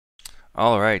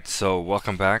Alright, so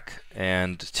welcome back,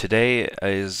 and today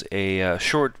is a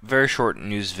very short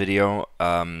news video.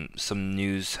 Some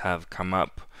news have come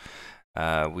up.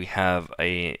 We have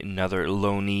another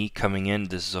loanee coming in.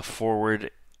 This is a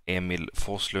forward, Emil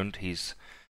Forslund. He's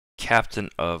captain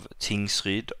of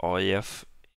Tingsryd AIF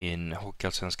in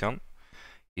Hockeyallsvenskan.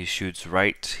 He shoots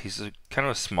right. He's a kind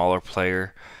of a smaller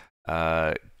player,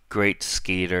 great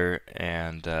skater,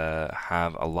 and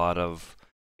have a lot of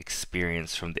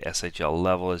experience from the SHL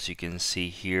level, as you can see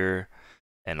here,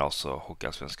 and also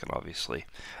Hockeyallsvenskan, obviously.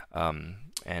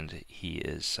 And he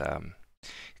is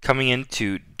coming in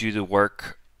to do the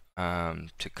work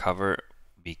to cover,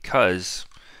 because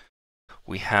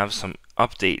we have some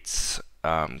updates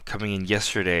coming in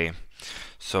yesterday.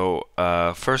 So,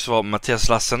 first of all, Mattias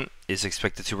Lassen is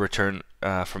expected to return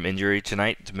from injury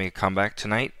tonight, to make a comeback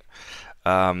tonight.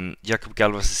 Jakob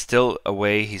Galvas is still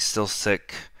away. He's still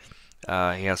sick.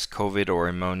 He has COVID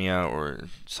or pneumonia or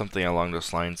something along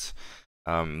those lines.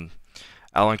 Alan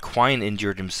Quine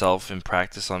injured himself in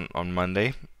practice on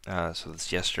Monday, so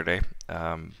that's yesterday.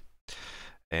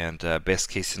 And best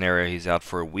case scenario, he's out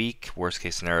for a week. Worst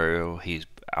case scenario, he's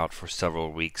out for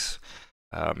several weeks.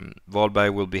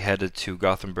 Wahlberg will be headed to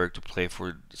Gothenburg to play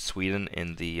for Sweden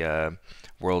in the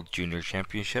World Junior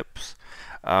Championships.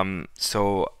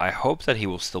 So I hope that he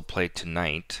will still play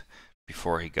tonight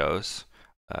before he goes,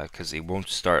 because he won't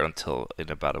start until in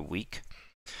about a week.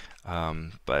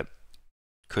 But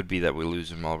could be that we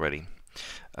lose him already.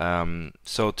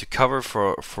 So to cover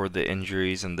for the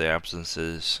injuries and the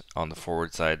absences on the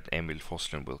forward side, Emil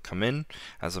Forslund will come in,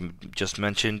 as I just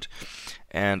mentioned.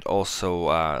 And also,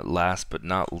 last but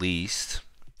not least,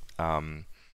 Teemu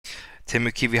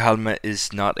Kivihalme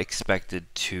is not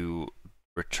expected to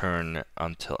return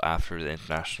until after the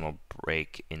international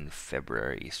break in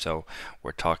February. So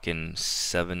we're talking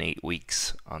 7-8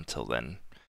 weeks until then,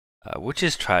 which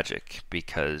is tragic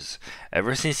because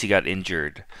ever since he got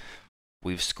injured,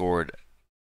 we've scored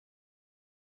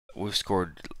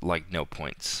like no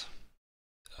points.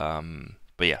 But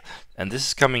yeah, and this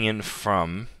is coming in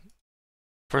from.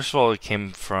 First of all, it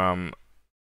came from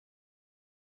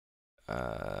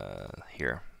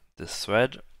here, this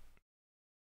thread.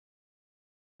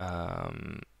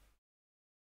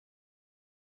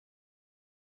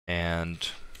 And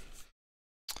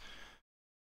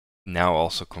now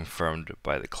also confirmed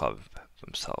by the club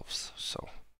themselves. So,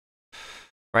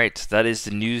 right, that is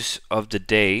the news of the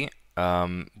day.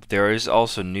 There is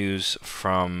also news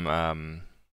from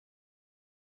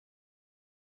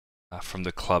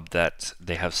the club that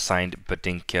they have signed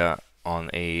Badinka on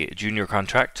a junior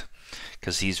contract,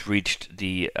 because he's reached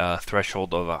the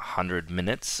threshold of 100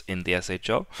 minutes in the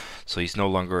SHL, so he's no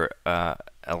longer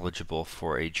eligible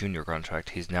for a junior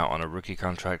contract. He's now on a rookie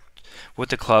contract with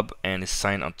the club and is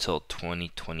signed until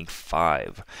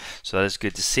 2025. So that is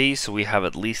good to see. So we have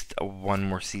at least one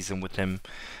more season with him,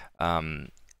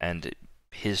 and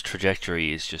his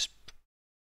trajectory is just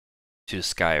to the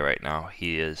sky right now.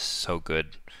 He is so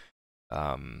good.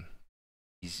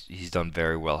 He's done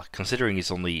very well, considering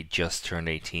he's only just turned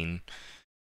 18,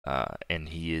 and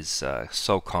he is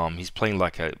so calm. He's playing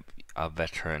like a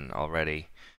veteran already,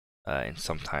 and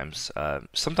sometimes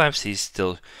he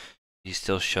still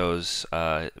shows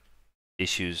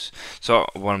issues. So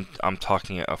when I'm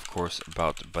talking, of course,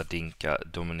 about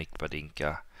Badinka, Dominic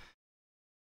Badinka.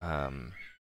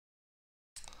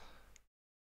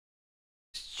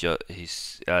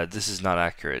 This is not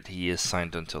accurate. He is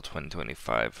signed until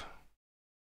 2025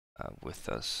 with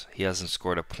us. He hasn't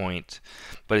scored a point,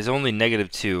 but he's only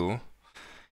 -2.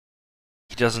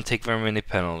 He doesn't take very many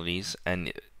penalties,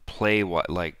 and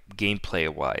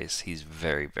gameplay wise, he's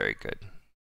very, very good,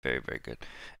 very, very good.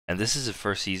 And this is his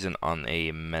first season on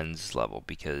a men's level,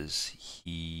 because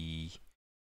I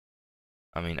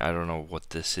mean, I don't know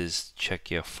what this is.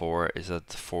 Czechia 4 is at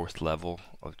the 4th level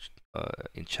of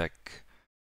in Czech.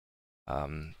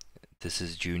 This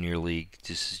is junior league.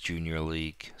 This is junior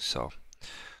league. So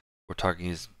we're talking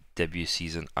his debut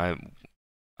season. I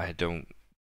don't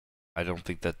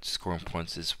think that scoring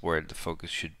points is where the focus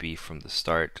should be from the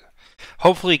start.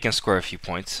 Hopefully he can score a few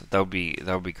points. That would be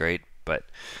great. But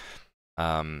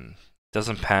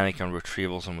doesn't panic on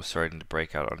retrievals and was starting to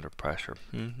break out under pressure.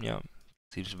 Yeah,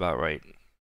 seems about right.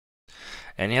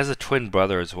 And he has a twin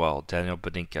brother as well, Daniel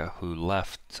Badinka, who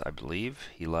left. I believe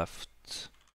he left.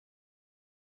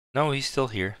 No, he's still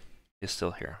here. He's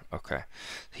still here. Okay,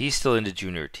 he's still in the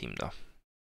junior team though,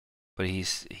 but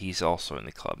he's also in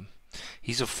the club.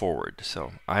 He's a forward,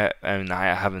 so I mean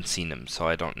I haven't seen him, so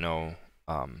I don't know.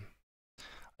 I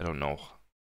don't know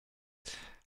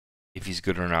if he's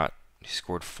good or not. He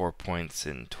scored 4 points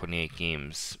in 28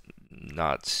 games.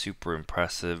 not super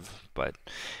impressive, but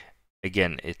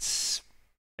again, it's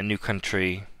a new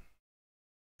country.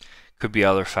 Could be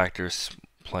other factors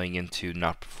playing into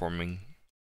not performing,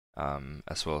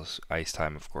 as well as ice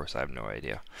time, of course. I have no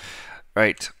idea.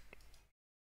 Right,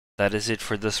 that is it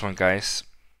for this one, guys.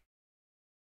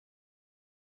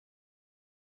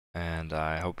 And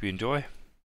I hope you enjoy.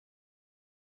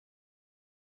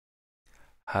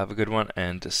 Have a good one,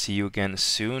 and see you again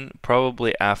soon.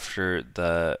 Probably after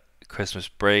the Christmas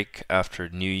break, after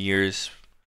New Year's,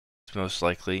 most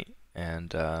likely.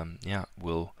 And yeah,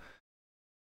 we'll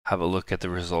have a look at the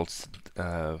results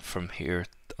from here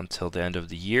until the end of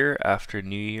the year after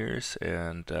New Year's,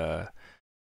 and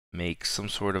make some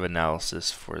sort of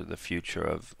analysis for the future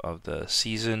of the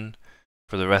season,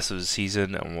 for the rest of the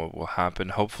season, and what will happen.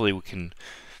 Hopefully, we can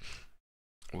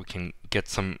get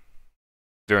some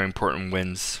very important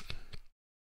wins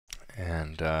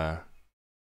and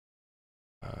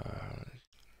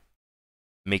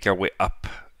make our way up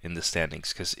in the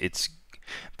standings, because it's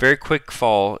very quick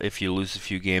fall if you lose a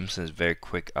few games, and it's very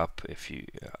quick up if you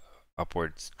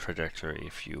upwards trajectory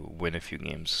if you win a few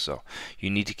games. So you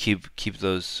need to keep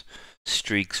those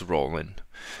streaks rolling.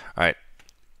 All right,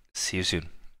 see you soon.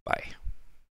 Bye.